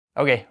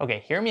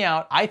Okay, hear me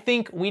out. I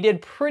think we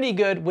did pretty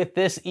good with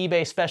this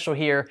eBay special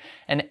here.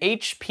 An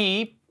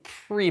HP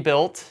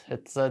pre-built,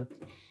 it's a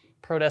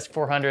ProDesk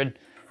 400.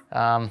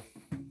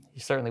 You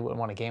certainly wouldn't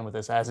want to game with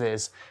this as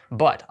is,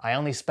 but I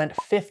only spent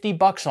 50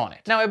 bucks on it.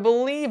 Now, I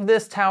believe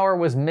this tower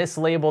was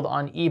mislabeled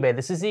on eBay.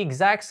 This is the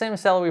exact same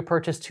seller we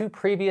purchased 2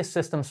 previous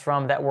systems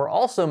from that were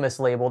also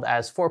mislabeled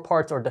as 4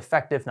 parts or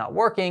defective, not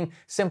working,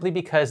 simply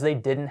because they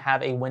didn't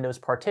have a Windows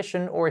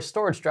partition or a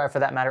storage drive for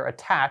that matter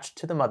attached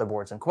to the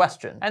motherboards in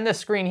question. And this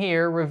screen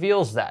here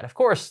reveals that. Of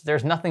course,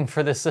 there's nothing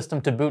for this system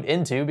to boot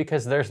into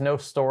because there's no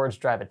storage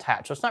drive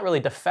attached. So it's not really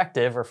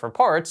defective or for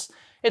parts.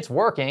 It's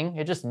working,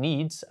 it just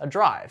needs a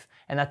drive.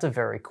 And that's a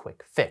very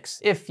quick fix,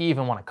 if you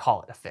even want to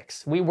call it a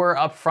fix. We were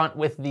upfront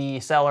with the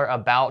seller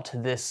about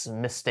this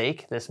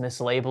mistake, this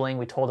mislabeling.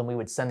 We told them we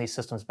would send these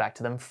systems back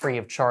to them free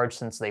of charge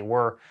since they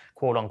were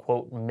quote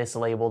unquote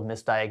mislabeled,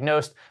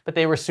 misdiagnosed, but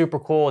they were super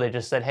cool. They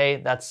just said, hey,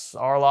 that's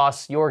our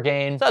loss, your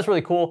gain. So that's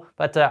really cool.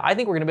 But I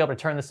think we're gonna be able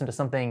to turn this into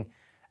something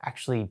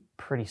actually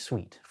pretty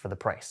sweet for the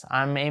price.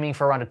 I'm aiming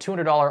for around a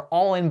 $200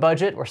 all-in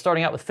budget. We're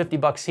starting out with 50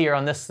 bucks here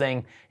on this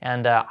thing,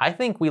 and I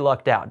think we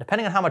lucked out.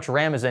 Depending on how much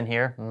RAM is in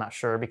here, I'm not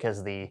sure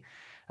because the,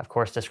 of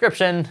course,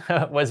 description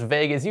was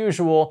vague as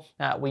usual.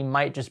 We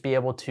might just be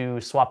able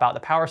to swap out the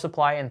power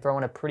supply and throw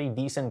in a pretty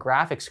decent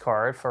graphics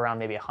card for around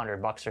maybe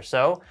 100 bucks or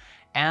so,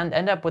 and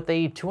end up with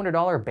a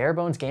 $200 bare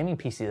bones gaming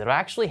PC that'll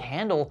actually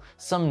handle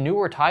some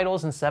newer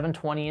titles in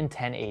 720 and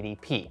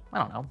 1080p. I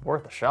don't know,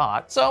 worth a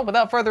shot. So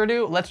without further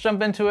ado, let's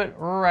jump into it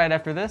right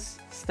after this.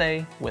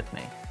 Stay with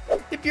me.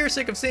 If you're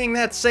sick of seeing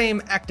that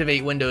same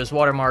Activate Windows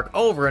watermark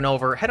over and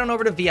over, head on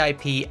over to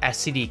VIP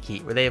SCD Key,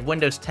 where they have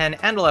Windows 10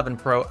 and 11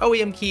 Pro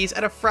OEM keys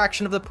at a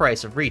fraction of the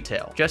price of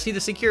retail. Just use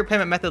a secure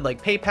payment method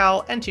like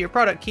PayPal, enter your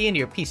product key into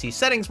your PC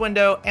settings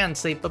window, and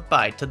say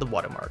bye-bye to the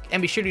watermark.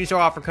 And be sure to use our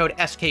offer code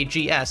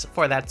SKGS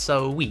for that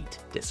sweet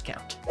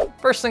discount.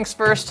 First things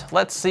first,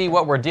 let's see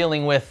what we're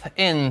dealing with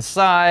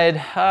inside.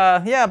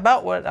 Yeah,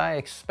 about what I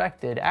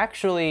expected.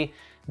 Actually,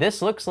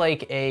 this looks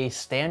like a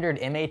standard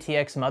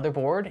MATX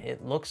motherboard.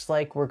 It looks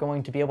like we're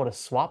going to be able to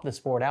swap this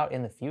board out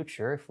in the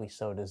future if we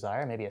so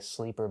desire, maybe a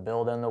sleeper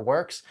build in the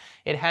works.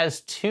 It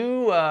has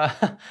two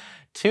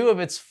of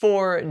its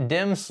 4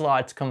 DIMM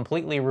slots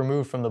completely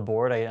removed from the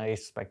board. I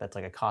expect that's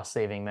like a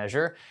cost-saving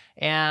measure.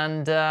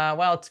 And,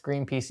 well, it's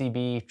green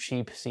PCB,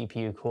 cheap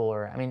CPU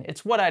cooler. I mean,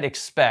 it's what I'd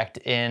expect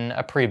in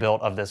a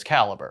pre-built of this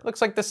caliber.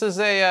 Looks like this is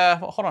a,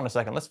 hold on a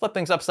second, let's flip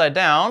things upside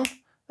down.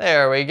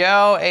 There we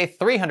go, a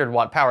 300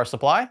 watt power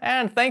supply.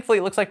 And thankfully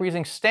it looks like we're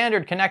using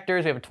standard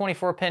connectors. We have a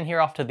 24 pin here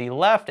off to the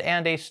left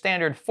and a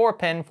standard 4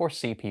 pin for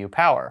CPU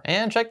power.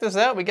 And check this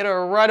out, we get a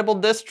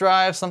writable disk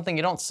drive, something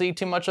you don't see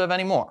too much of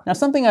anymore. Now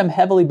something I'm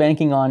heavily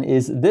banking on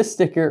is this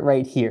sticker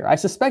right here. I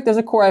suspect there's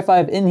a Core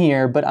i5 in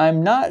here, but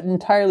I'm not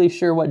entirely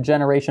sure what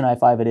generation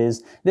i5 it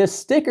is. This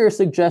sticker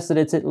suggests that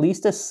it's at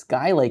least a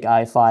Skylake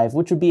i5,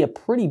 which would be a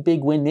pretty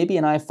big win, maybe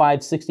an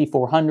i5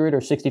 6400 or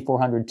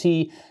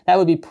 6400T. That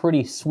would be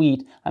pretty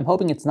sweet. I'm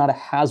hoping it's not a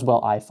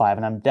Haswell i5,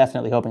 and I'm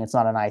definitely hoping it's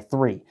not an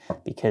i3,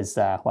 because,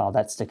 well,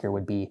 that sticker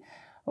would be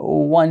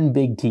one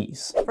big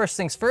tease. First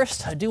things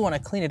first, I do want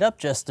to clean it up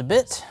just a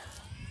bit.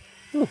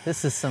 Ooh,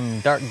 this is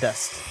some dark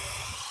dust.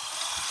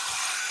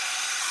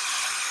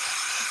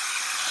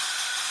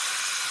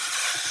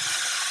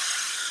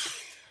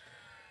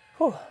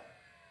 Whew. All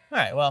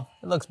right, well,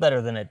 it looks better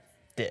than it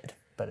did,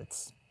 but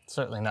it's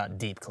certainly not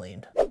deep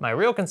cleaned. My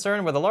real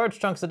concern were the large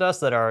chunks of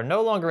dust that are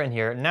no longer in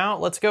here. Now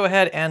let's go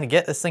ahead and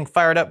get this thing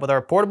fired up with our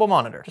portable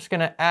monitor. Just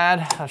gonna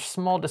add a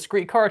small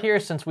discrete card here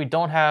since we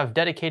don't have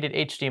dedicated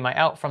HDMI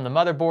out from the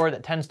motherboard.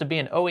 That tends to be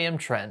an OEM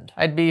trend.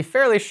 I'd be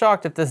fairly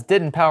shocked if this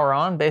didn't power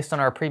on based on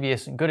our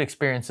previous good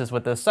experiences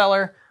with this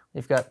seller.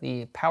 We've got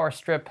the power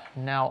strip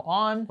now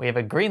on. We have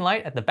a green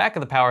light at the back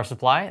of the power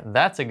supply.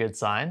 That's a good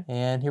sign.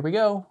 And here we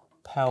go,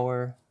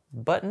 power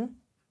button.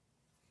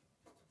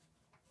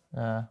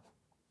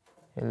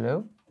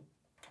 Hello?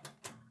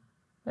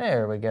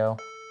 There we go.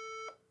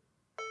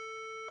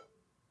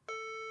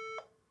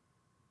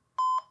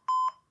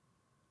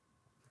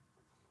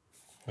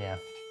 Yeah.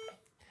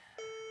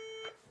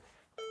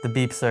 The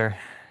beeps are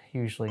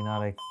usually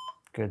not a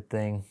good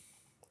thing.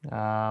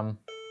 3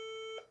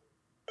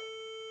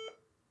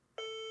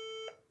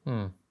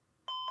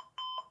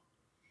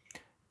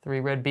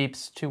 red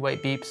beeps, 2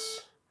 white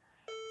beeps.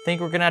 Think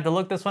we're gonna have to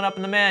look this one up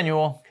in the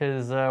manual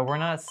because we're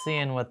not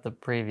seeing what the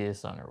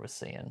previous owner was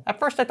seeing. At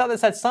first I thought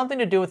this had something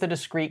to do with the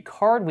discrete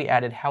card we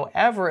added.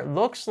 However, it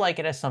looks like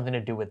it has something to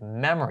do with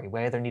memory.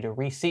 We either need to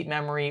reseat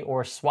memory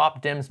or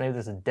swap DIMMs. Maybe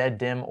there's a dead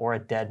DIMM or a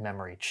dead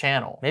memory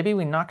channel. Maybe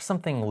we knocked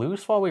something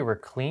loose while we were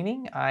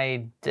cleaning?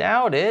 I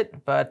doubt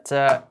it, but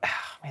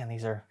man,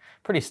 these are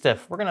pretty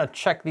stiff. We're gonna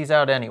check these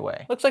out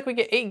anyway. Looks like we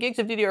get 8 gigs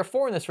of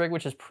DDR4 in this rig,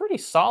 which is pretty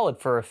solid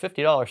for a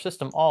 $50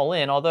 system all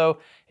in, although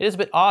it is a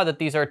bit odd that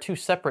these are 2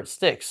 separate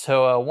sticks.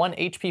 So one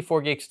HP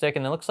 4 gig stick,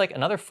 and it looks like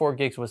another 4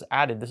 gigs was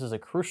added. This is a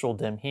crucial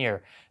DIMM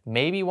here.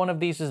 Maybe one of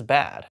these is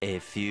bad. A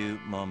few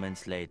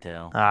moments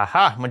later.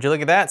 Aha, would you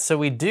look at that? So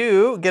we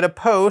do get a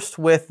post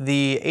with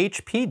the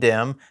HP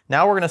DIMM.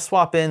 Now we're gonna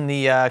swap in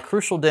the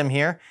crucial DIMM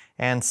here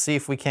and see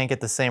if we can't get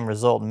the same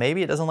result.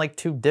 Maybe it doesn't like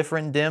 2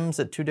 different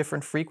DIMMs at 2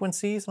 different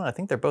frequencies. Well, I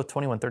think they're both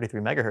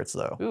 2133 megahertz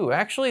though. Ooh,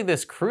 actually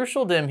this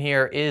crucial DIMM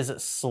here is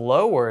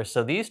slower,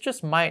 so these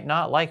just might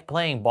not like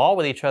playing ball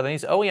with each other.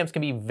 These OEMs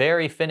can be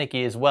very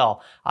finicky as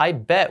well. I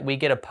bet we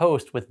get a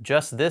post with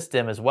just this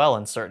DIMM as well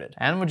inserted.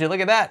 And would you look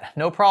at that?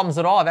 No problems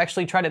at all. I've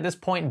actually tried at this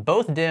point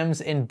both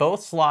DIMMs in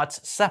both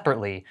slots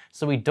separately.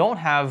 So we don't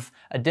have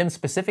a DIMM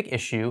specific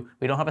issue,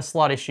 we don't have a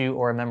slot issue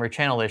or a memory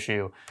channel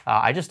issue.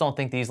 I just don't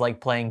think these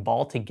like playing ball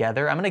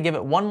together. I'm gonna give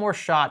it one more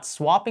shot,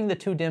 swapping the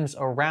 2 DIMMs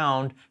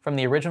around from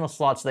the original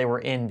slots they were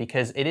in,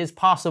 because it is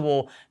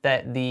possible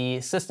that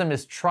the system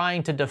is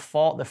trying to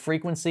default the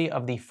frequency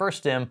of the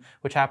first DIMM,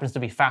 which happens to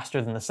be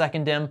faster than the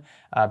second DIMM,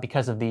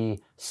 because of the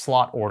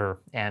slot order.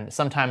 And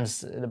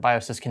sometimes the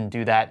BIOSes can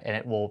do that and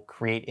it will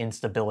create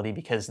instability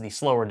because the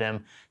slower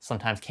DIMM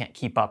sometimes can't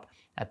keep up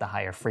at the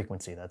higher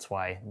frequency. That's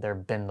why they're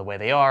bin the way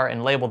they are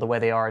and labeled the way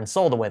they are and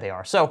sold the way they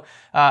are. So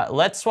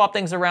let's swap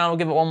things around. We'll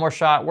give it one more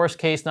shot. Worst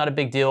case, not a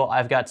big deal.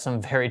 I've got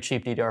some very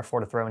cheap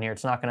DDR4 to throw in here.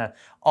 It's not gonna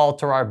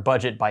alter our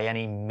budget by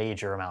any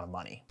major amount of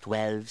money.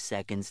 12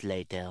 seconds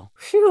later.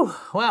 Phew,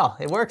 well,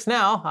 it works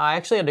now. I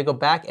actually had to go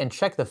back and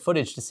check the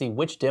footage to see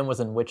which DIMM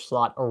was in which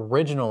slot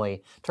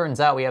originally.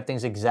 Turns out we have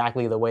things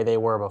exactly the way they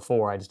were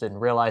before. I just didn't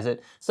realize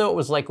it. So it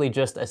was likely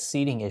just a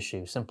seating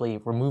issue, simply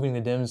removing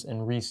the DIMMs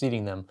and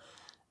reseating them.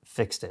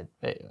 Fixed it.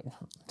 I'm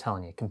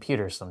telling you,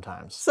 computers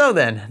sometimes. So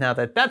then, now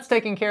that that's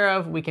taken care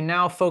of, we can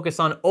now focus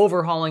on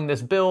overhauling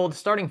this build,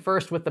 starting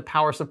first with the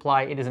power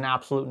supply. It is an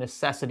absolute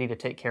necessity to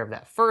take care of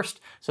that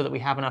first, so that we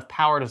have enough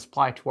power to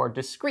supply to our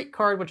discrete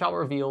card, which I'll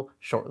reveal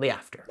shortly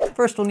after.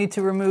 First, we'll need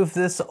to remove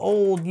this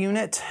old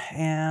unit,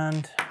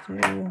 and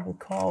do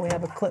recall we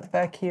have a clip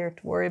back here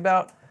to worry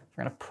about.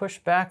 We're gonna push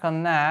back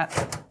on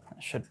that. I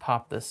should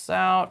pop this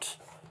out.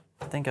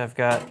 I think I've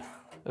got,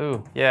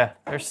 ooh, yeah,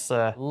 there's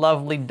a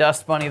lovely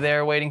dust bunny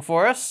there waiting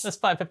for us. This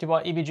 550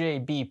 watt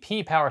EVGA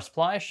BP power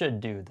supply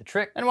should do the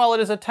trick. And while it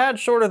is a tad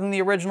shorter than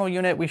the original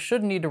unit, we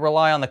shouldn't need to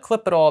rely on the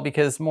clip at all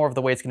because more of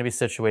the weight's gonna be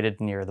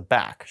situated near the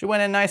back. She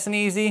went in nice and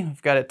easy.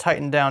 We've got it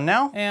tightened down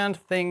now, and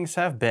things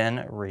have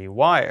been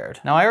rewired.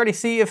 Now I already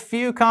see a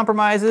few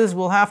compromises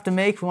we'll have to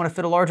make if we wanna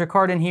fit a larger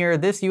card in here.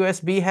 This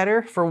USB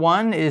header, for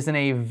one, is in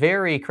a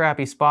very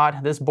crappy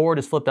spot. This board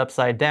is flipped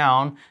upside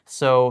down,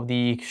 so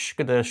the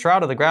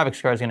shroud of the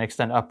graphics card is gonna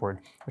extend upward,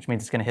 which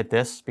means it's gonna hit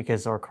this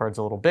because our card's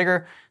a little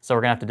bigger. So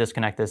we're gonna have to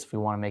disconnect this if we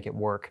wanna make it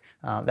work.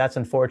 That's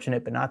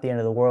unfortunate, but not the end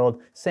of the world.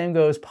 Same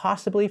goes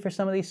possibly for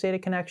some of these SATA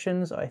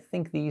connections. I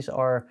think these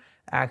are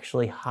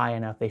actually high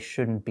enough, they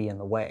shouldn't be in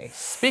the way.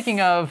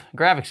 Speaking of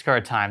graphics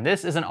card time,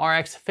 this is an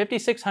RX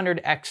 5600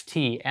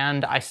 XT,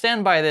 and I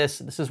stand by this.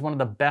 This is one of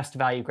the best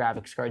value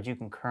graphics cards you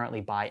can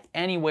currently buy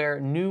anywhere,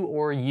 new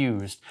or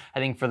used. I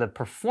think for the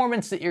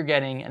performance that you're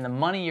getting and the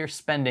money you're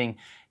spending,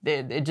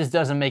 it just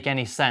doesn't make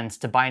any sense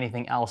to buy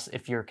anything else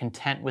if you're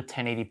content with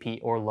 1080p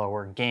or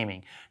lower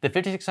gaming. The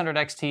 5600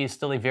 XT is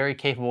still a very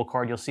capable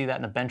card. You'll see that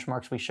in the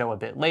benchmarks we show a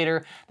bit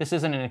later. This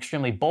isn't an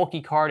extremely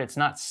bulky card. It's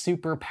not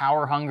super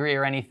power hungry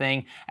or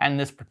anything. And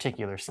this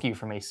particular SKU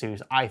from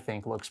ASUS, I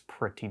think, looks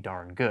pretty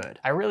darn good.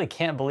 I really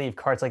can't believe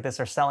cards like this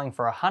are selling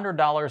for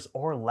 $100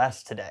 or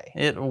less today.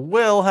 It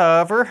will,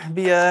 however,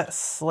 be a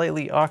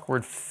slightly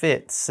awkward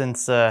fit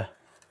since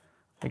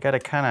we gotta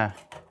kind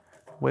of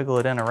wiggle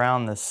it in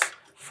around this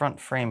front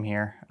frame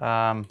here.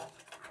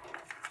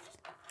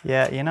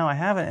 Yeah, you know, I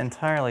haven't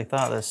entirely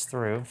thought this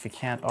through, if you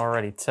can't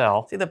already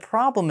tell. See, the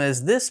problem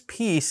is this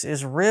piece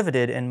is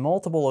riveted in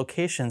multiple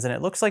locations, and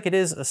it looks like it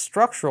is a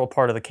structural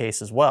part of the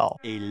case as well.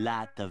 A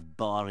lot of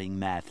boring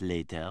math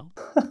later.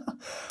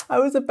 I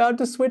was about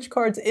to switch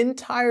cards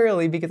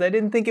entirely because I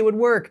didn't think it would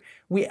work.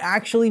 We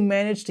actually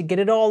managed to get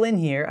it all in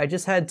here. I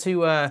just had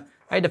to,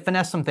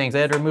 finesse some things. I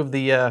had to remove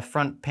the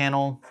front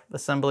panel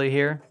assembly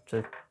here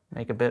to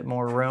make a bit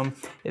more room.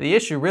 The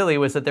issue really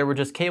was that there were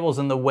just cables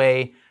in the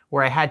way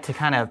where I had to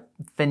kind of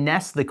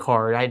finesse the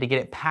card. I had to get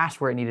it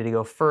past where it needed to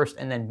go first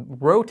and then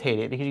rotate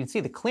it, because you can see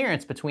the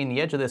clearance between the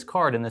edge of this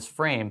card and this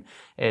frame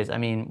is, I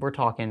mean, we're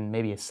talking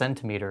maybe a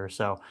centimeter or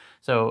so.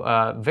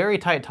 So very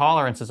tight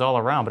tolerances all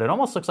around, but it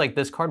almost looks like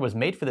this card was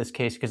made for this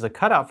case because the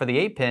cutout for the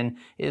 8-pin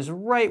is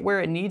right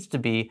where it needs to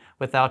be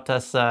without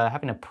us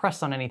having to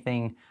press on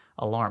anything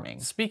alarming.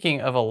 Speaking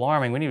of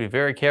alarming, we need to be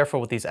very careful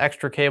with these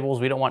extra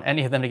cables. We don't want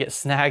any of them to get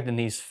snagged in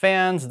these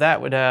fans.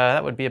 That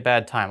would be a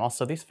bad time.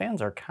 Also, these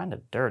fans are kind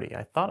of dirty.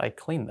 I thought I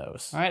cleaned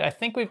those. All right, I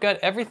think we've got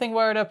everything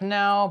wired up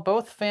now.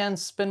 Both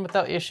fans spin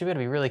without issue. We gotta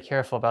be really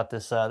careful about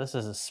this. This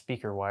is a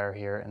speaker wire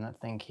here, and that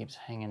thing keeps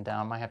hanging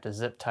down. Might have to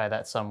zip tie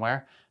that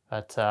somewhere.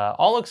 But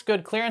all looks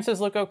good.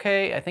 Clearances look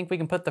okay. I think we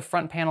can put the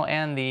front panel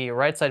and the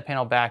right side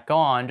panel back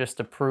on just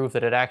to prove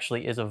that it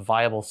actually is a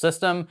viable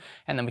system,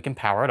 and then we can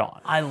power it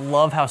on. I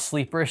love how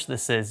sleeperish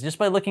this is. Just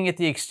by looking at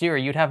the exterior,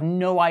 you'd have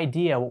no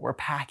idea what we're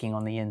packing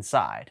on the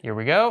inside. Here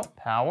we go,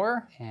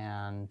 power,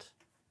 and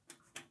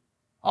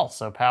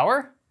also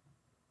power.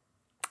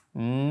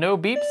 No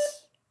beeps.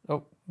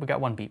 Oh, we got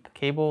one beep.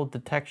 Cable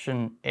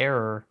detection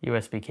error,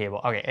 USB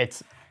cable. Okay,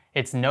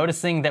 it's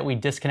noticing that we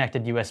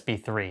disconnected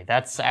USB 3.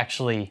 That's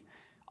actually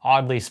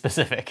oddly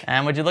specific.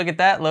 And would you look at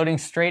that, loading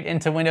straight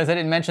into Windows. I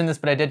didn't mention this,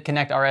 but I did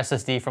connect our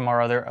SSD from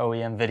our other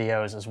OEM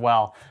videos as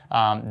well.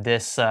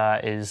 This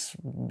is,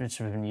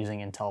 we've been using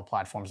Intel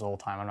platforms the whole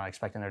time. I'm not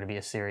expecting there to be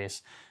a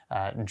serious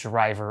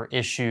driver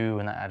issue,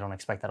 and I don't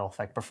expect that'll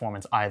affect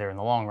performance either in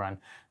the long run.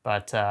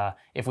 But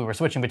if we were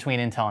switching between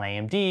Intel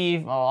and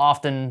AMD,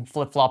 often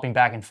flip-flopping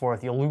back and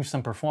forth, you'll lose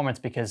some performance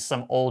because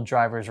some old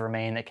drivers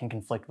remain that can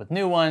conflict with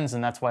new ones,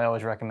 and that's why I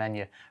always recommend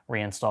you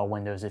reinstall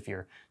Windows if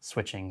you're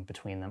switching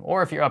between them,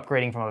 or if you're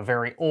upgrading from a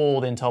very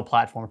old Intel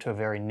platform to a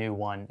very new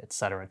one, et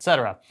cetera, et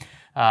cetera.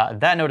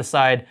 That note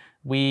aside,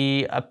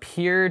 we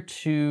appear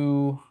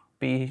to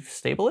be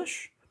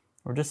stable-ish.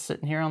 We're just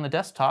sitting here on the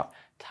desktop.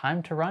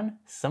 Time to run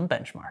some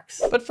benchmarks.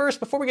 But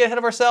first, before we get ahead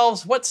of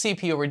ourselves, what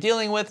CPU we're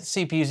dealing with,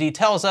 CPU-Z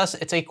tells us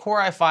it's a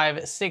Core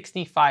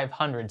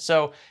i5-6500.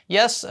 So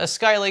yes, a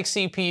Skylake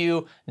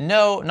CPU,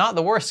 no, not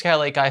the worst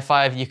Skylake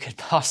i5 you could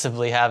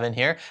possibly have in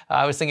here.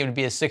 I was thinking it would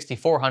be a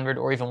 6400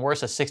 or even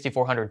worse, a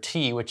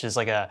 6400T, which is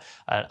like an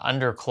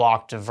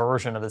underclocked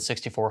version of the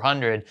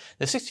 6400.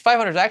 The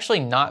 6500 is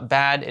actually not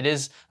bad. It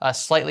is a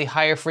slightly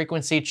higher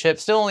frequency chip,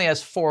 still only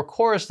has 4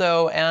 cores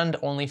though, and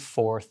only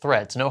 4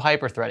 threads. No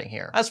hyper-threading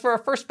here. As for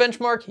our first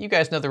benchmark, you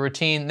guys know the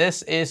routine.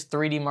 This is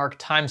 3D Mark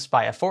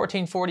TimeSpy, a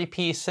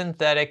 1440p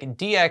synthetic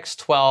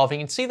DX12. You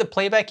can see the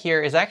playback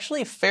here is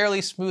actually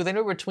fairly smooth,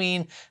 anywhere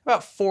between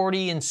about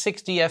 40 and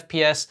 60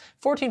 FPS.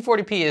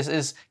 1440p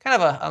is kind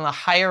of on the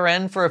higher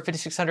end for a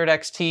 5600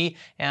 XT,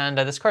 and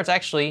this card's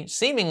actually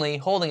seemingly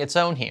holding its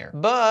own here.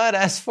 But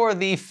as for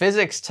the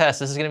physics test,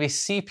 this is going to be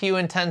CPU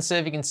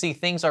intensive. You can see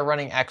things are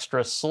running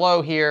extra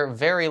slow here,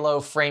 very low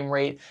frame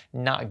rate,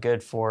 not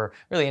good for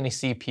really any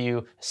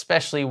CPU,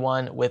 especially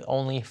one with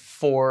only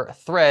 4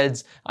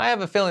 threads. I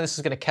have a feeling this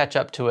is going to catch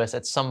up to us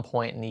at some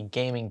point in the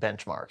gaming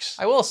benchmarks.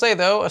 I will say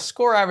though, a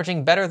score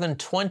averaging better than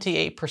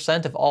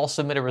 28% of all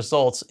submitted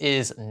results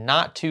is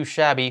not too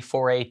shabby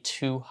for a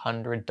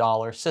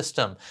 $200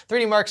 system.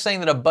 3D Mark's saying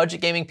that a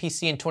budget gaming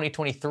PC in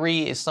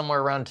 2023 is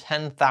somewhere around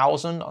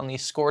 10,000 on the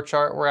score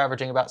chart. We're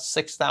averaging about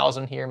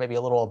 6,000 here, maybe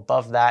a little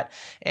above that.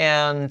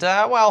 And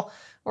well,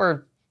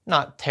 we're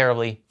not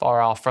terribly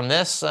far off from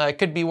this. It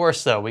could be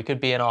worse though. We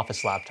could be an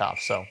office laptop,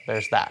 so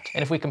there's that.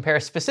 And if we compare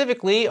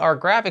specifically our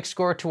graphics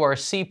score to our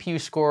CPU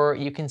score,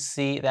 you can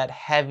see that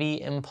heavy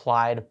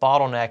implied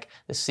bottleneck.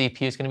 The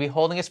CPU is going to be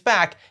holding us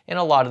back in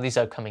a lot of these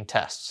upcoming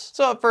tests.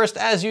 So up first,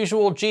 as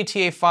usual,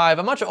 GTA 5,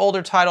 a much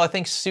older title, I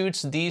think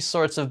suits these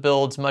sorts of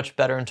builds much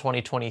better in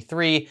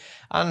 2023.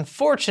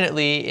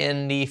 Unfortunately,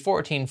 in the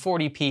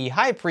 1440p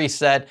high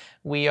preset,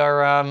 we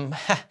are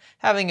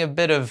having a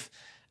bit of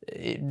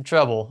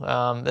trouble.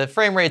 The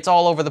frame rate's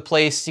all over the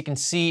place. You can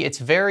see it's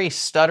very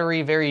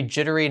stuttery, very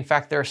jittery. In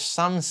fact, there are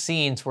some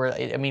scenes where,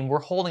 I mean, we're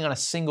holding on a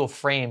single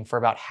frame for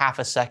about half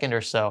a second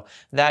or so.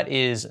 That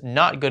is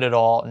not good at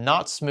all,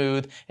 not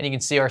smooth, and you can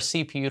see our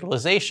CPU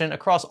utilization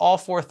across all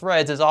 4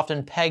 threads is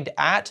often pegged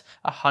at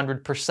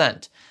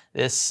 100%.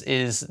 This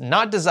is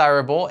not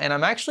desirable, and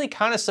I'm actually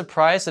kind of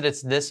surprised that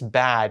it's this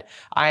bad.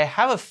 I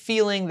have a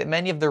feeling that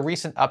many of the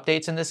recent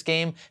updates in this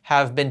game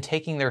have been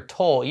taking their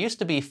toll. It used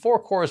to be 4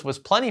 cores was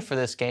plenty for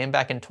this game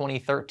back in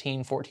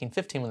 2013, 14,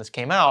 15 when this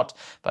came out,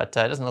 but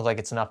it doesn't look like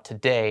it's enough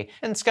today.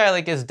 And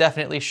Skylake is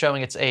definitely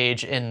showing its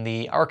age in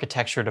the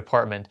architecture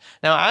department.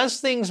 Now, as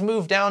things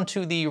move down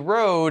to the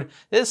road,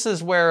 this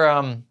is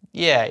where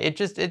yeah,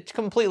 it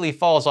completely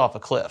falls off a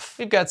cliff.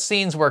 We've got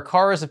scenes where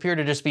cars appear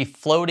to just be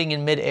floating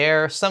in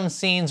midair, some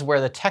scenes where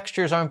the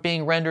textures aren't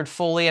being rendered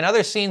fully, and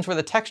other scenes where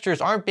the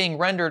textures aren't being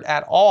rendered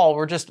at all.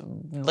 We're just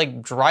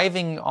like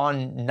driving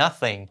on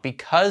nothing.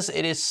 Because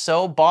it is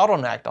so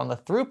bottlenecked on the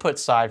throughput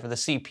side for the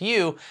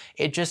CPU,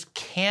 it just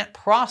can't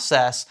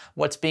process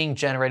what's being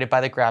generated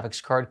by the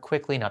graphics card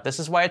quickly enough. This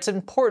is why it's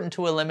important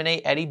to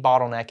eliminate any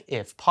bottleneck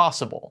if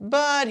possible.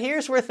 But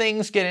here's where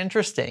things get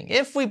interesting.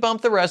 If we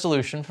bump the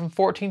resolution from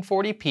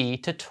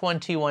 1440p to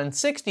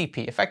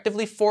 2160p,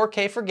 effectively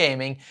 4K for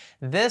gaming,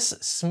 this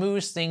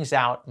smooths things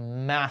out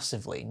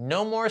massively.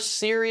 No more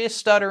serious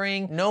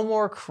stuttering, no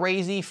more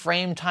crazy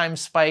frame time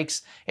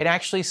spikes. It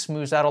actually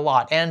smooths out a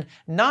lot, and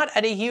not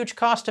at a huge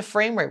cost to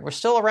frame rate. We're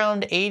still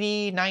around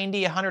 80,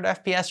 90, 100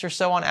 FPS or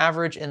so on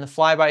average in the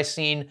flyby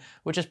scene,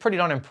 which is pretty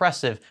darn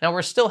impressive. Now,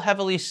 we're still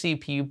heavily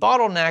CPU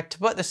bottlenecked,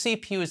 but the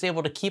CPU is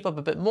able to keep up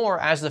a bit more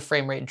as the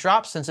frame rate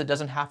drops since it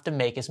doesn't have to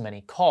make as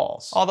many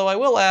calls. Although I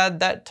will add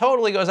that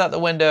totally goes out the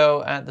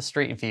window at the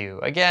Street View.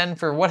 Again,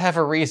 for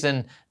whatever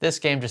reason, this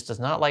game just does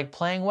not like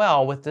playing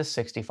well with this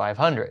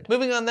 6500.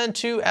 Moving on then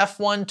to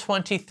F1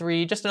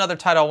 23, just another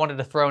title I wanted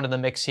to throw into the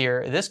mix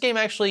here. This game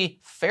actually actually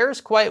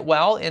fares quite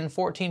well in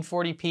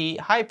 1440p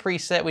high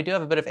preset. We do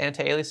have a bit of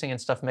anti-aliasing and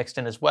stuff mixed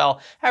in as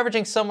well,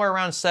 averaging somewhere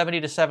around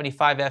 70 to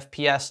 75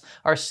 FPS.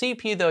 Our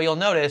CPU, though, you'll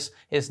notice,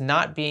 is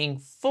not being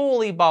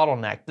fully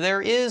bottlenecked.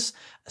 There is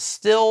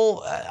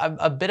still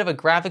a bit of a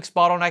graphics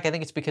bottleneck. I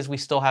think it's because we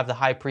still have the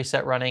high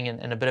preset running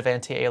and a bit of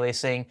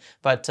anti-aliasing,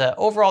 but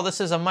overall this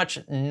is a much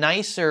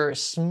nicer,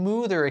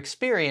 smoother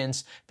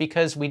experience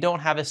because we don't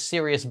have a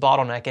serious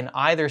bottleneck in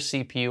either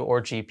CPU or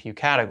GPU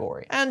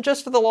category. And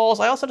just for the lulz,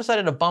 I also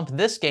decided to bump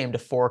this game to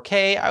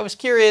 4K. I was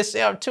curious,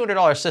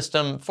 $200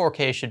 system,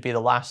 4K should be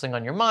the last thing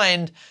on your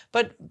mind,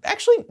 but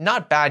actually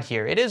not bad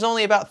here. It is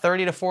only about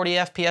 30 to 40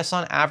 FPS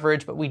on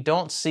average, but we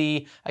don't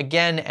see,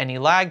 again, any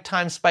lag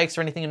time spikes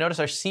or anything. You notice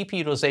our CPU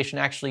utilization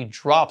actually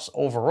drops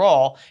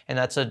overall, and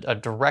that's a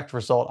direct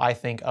result, I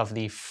think, of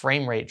the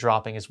frame rate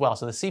dropping as well.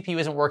 So the CPU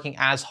isn't working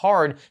as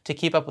hard to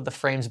keep up with the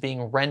frames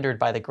being rendered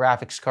by the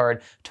graphics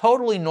card.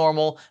 Totally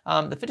normal.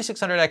 The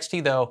 5600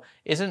 XT, though,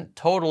 isn't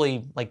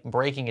totally like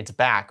breaking its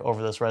back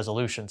over this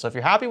resolution. So if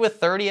you're happy with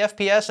 30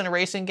 FPS in a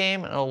racing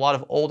game, and a lot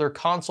of older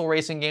console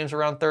racing games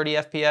around 30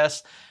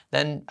 FPS,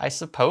 then I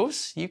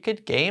suppose you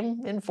could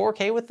game in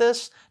 4K with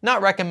this.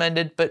 Not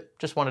recommended, but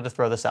just wanted to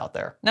throw this out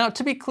there. Now,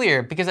 to be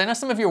clear, because I know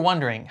some of you are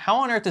wondering, how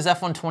on earth is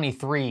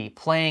F123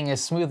 playing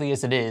as smoothly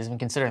as it is when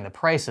considering the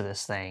price of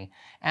this thing?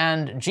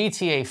 And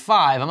GTA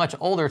 5, a much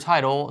older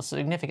title,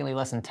 significantly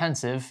less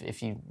intensive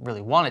if you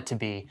really want it to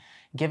be,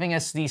 giving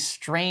us these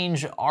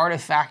strange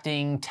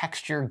artifacting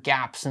texture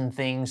gaps and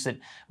things that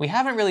we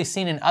haven't really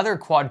seen in other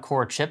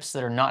quad-core chips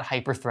that are not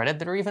hyper-threaded,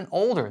 that are even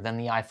older than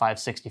the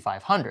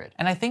i5-6500.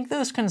 And I think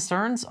those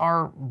concerns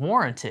are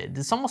warranted.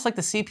 It's almost like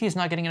the CPU is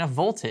not getting enough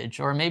voltage,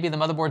 or maybe the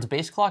motherboard's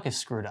base clock is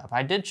screwed up.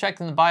 I did check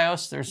in the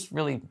BIOS, there's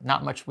really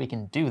not much we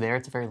can do there.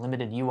 It's a very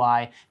limited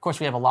UI. Of course,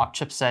 we have a locked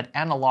chipset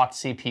and a locked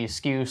CPU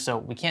SKU, so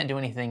we can't do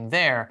anything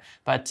there,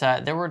 but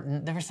there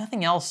was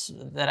nothing else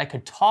that I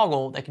could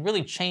toggle that could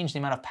really change the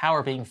amount of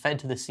power being fed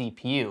to the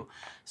CPU.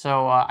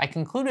 So I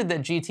concluded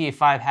that GTA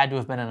 5 had to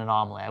have been an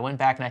anomaly. I went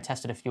back and I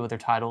tested a few other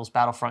titles,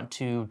 Battlefront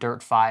 2,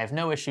 Dirt 5,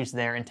 no issues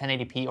there in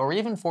 1080p or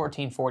even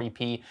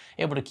 1440p,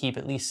 able to keep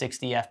at least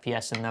 60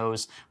 FPS in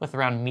those with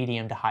around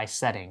medium to high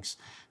settings.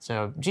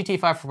 So GTA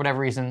 5, for whatever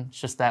reason, it's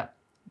just that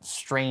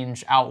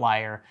strange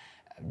outlier.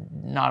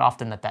 Not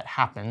often that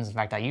happens. In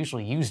fact, I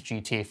usually use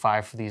GTA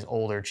 5 for these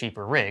older,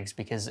 cheaper rigs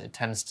because it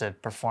tends to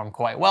perform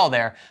quite well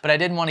there. But I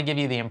didn't want to give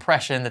you the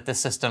impression that this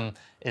system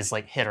is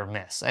like hit or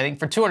miss. I think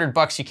for 200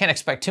 bucks, you can't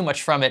expect too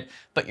much from it,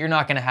 but you're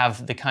not going to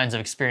have the kinds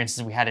of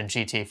experiences we had in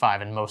GTA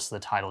 5 and most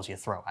of the titles you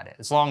throw at it,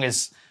 as long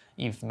as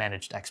you've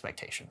managed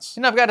expectations.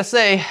 And I've got to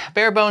say,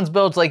 bare bones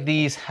builds like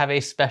these have a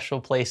special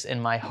place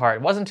in my heart.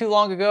 It wasn't too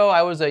long ago,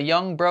 I was a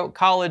young, broke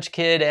college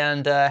kid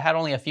and had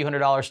only a few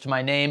 $100s to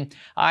my name.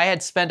 I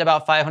had spent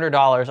about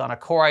 $500 on a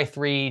Core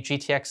i3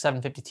 GTX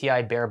 750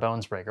 Ti bare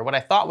bones rig, or what I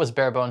thought was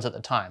bare bones at the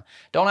time.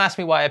 Don't ask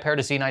me why I paired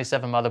a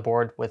Z97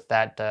 motherboard with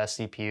that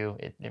CPU.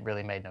 It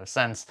really made no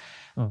sense.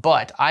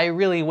 But I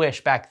really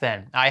wish back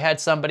then I had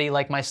somebody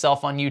like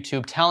myself on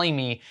YouTube telling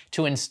me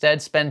to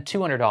instead spend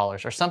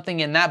 $200 or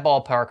something in that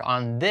ballpark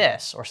on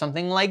this or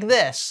something like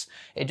this.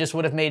 It just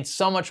would have made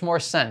so much more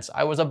sense.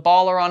 I was a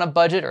baller on a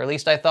budget, or at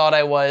least I thought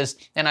I was,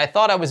 and I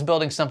thought I was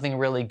building something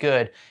really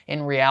good.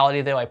 In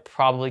reality, though, I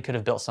probably could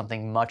have built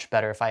something much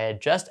better if I had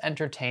just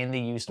entertained the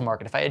used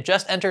market, if I had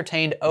just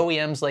entertained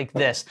OEMs like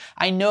this.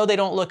 I know they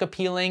don't look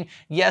appealing.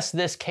 Yes,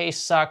 this case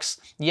sucks.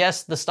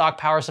 Yes, the stock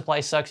power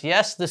supply sucks.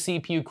 Yes, the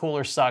CPU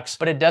cooler sucks,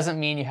 but it doesn't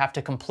mean you have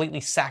to completely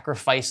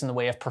sacrifice in the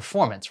way of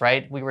performance,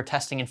 right? We were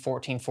testing in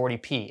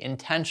 1440p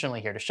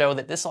intentionally here to show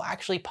that this will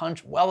actually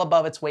punch well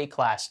above its weight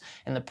class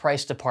in the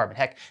price department.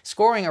 Heck,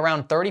 scoring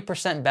around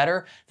 30%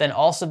 better than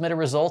all submitted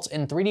results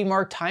in 3D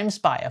Mark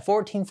TimeSpy, a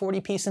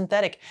 1440p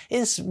synthetic,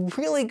 is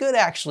really good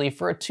actually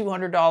for a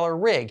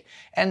 $200 rig.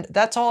 And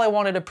that's all I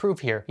wanted to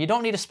prove here. You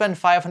don't need to spend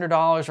 $500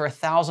 or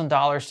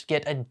 $1,000 to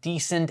get a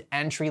decent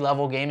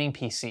entry-level gaming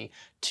PC.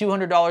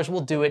 $200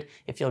 will do it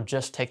if you'll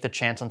just take the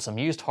chance on some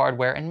used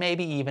hardware and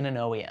maybe even an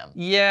OEM.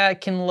 Yeah, it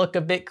can look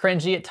a bit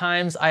cringy at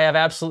times. I have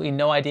absolutely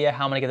no idea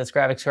how I'm gonna get this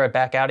graphics card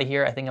back out of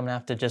here. I think I'm gonna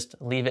have to just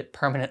leave it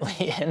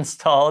permanently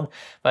installed.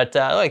 But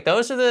look,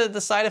 those are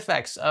the side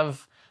effects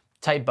of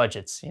tight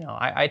budgets. You know,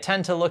 I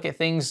tend to look at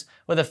things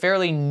with a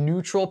fairly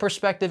neutral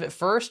perspective at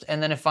first,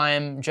 and then if I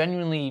am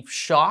genuinely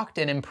shocked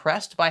and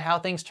impressed by how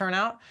things turn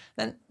out,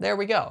 then there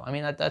we go. I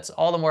mean, that's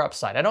all the more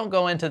upside. I don't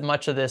go into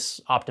much of this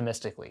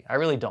optimistically. I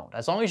really don't.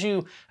 As long as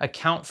you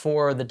account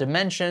for the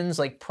dimensions,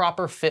 like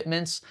proper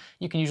fitments,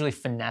 you can usually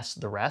finesse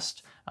the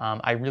rest.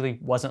 I really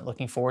wasn't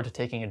looking forward to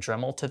taking a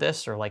Dremel to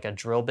this, or like a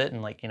drill bit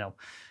and like, you know,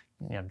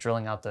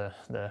 drilling out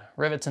the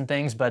rivets and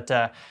things, but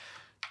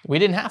we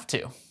didn't have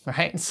to,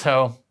 right?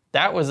 So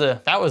that was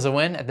a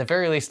win, at the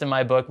very least in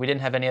my book. We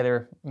didn't have any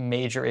other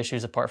major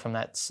issues apart from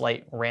that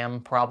slight RAM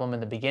problem in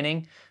the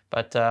beginning,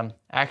 but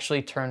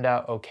actually turned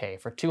out okay.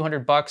 For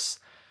 200 bucks,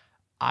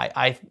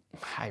 I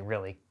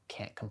really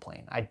can't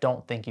complain. I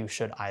don't think you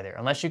should either.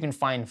 Unless you can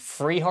find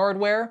free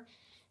hardware,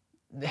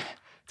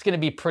 it's gonna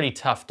be pretty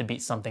tough to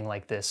beat something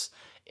like this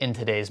in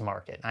today's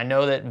market. I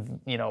know that,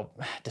 you know,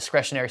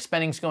 discretionary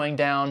spending's going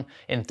down,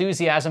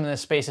 enthusiasm in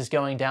this space is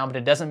going down, but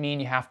it doesn't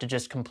mean you have to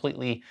just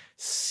completely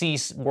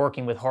cease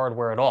working with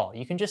hardware at all.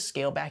 You can just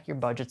scale back your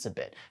budgets a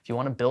bit. If you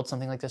want to build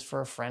something like this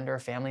for a friend or a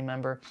family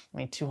member, I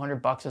mean,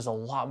 $200 is a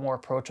lot more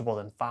approachable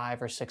than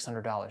 $500 or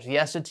 $600.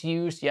 Yes, it's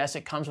used. Yes,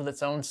 it comes with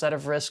its own set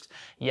of risks.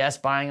 Yes,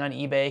 buying on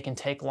eBay can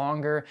take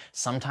longer.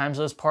 Sometimes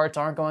those parts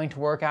aren't going to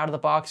work out of the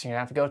box. You're gonna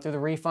have to go through the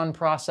refund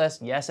process.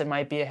 Yes, it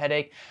might be a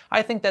headache.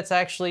 I think that's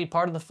actually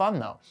part of the fun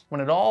though.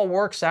 When it all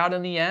works out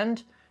in the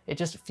end, it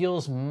just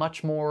feels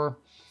much more,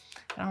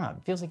 I don't know,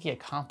 it feels like you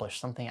accomplished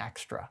something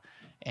extra.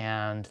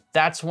 And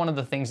that's one of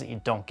the things that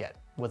you don't get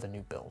with a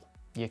new build.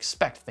 You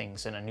expect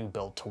things in a new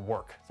build to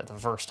work at the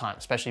first time,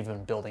 especially if you've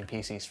been building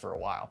PCs for a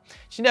while.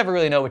 So you never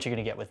really know what you're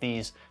gonna get with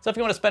these. So if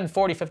you wanna spend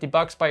 40, 50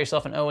 bucks, buy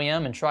yourself an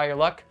OEM and try your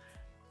luck,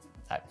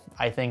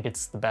 I think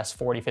it's the best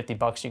 40, 50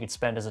 bucks you could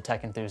spend as a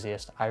tech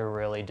enthusiast. I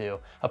really do.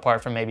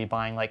 Apart from maybe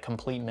buying like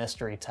complete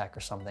mystery tech or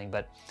something,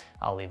 but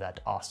I'll leave that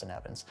to Austin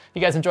Evans. If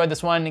you guys enjoyed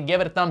this one,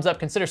 give it a thumbs up.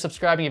 Consider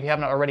subscribing if you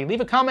haven't already.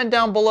 Leave a comment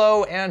down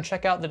below and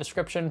check out the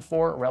description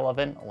for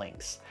relevant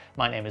links.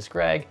 My name is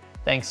Greg.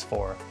 Thanks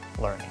for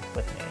learning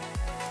with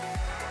me.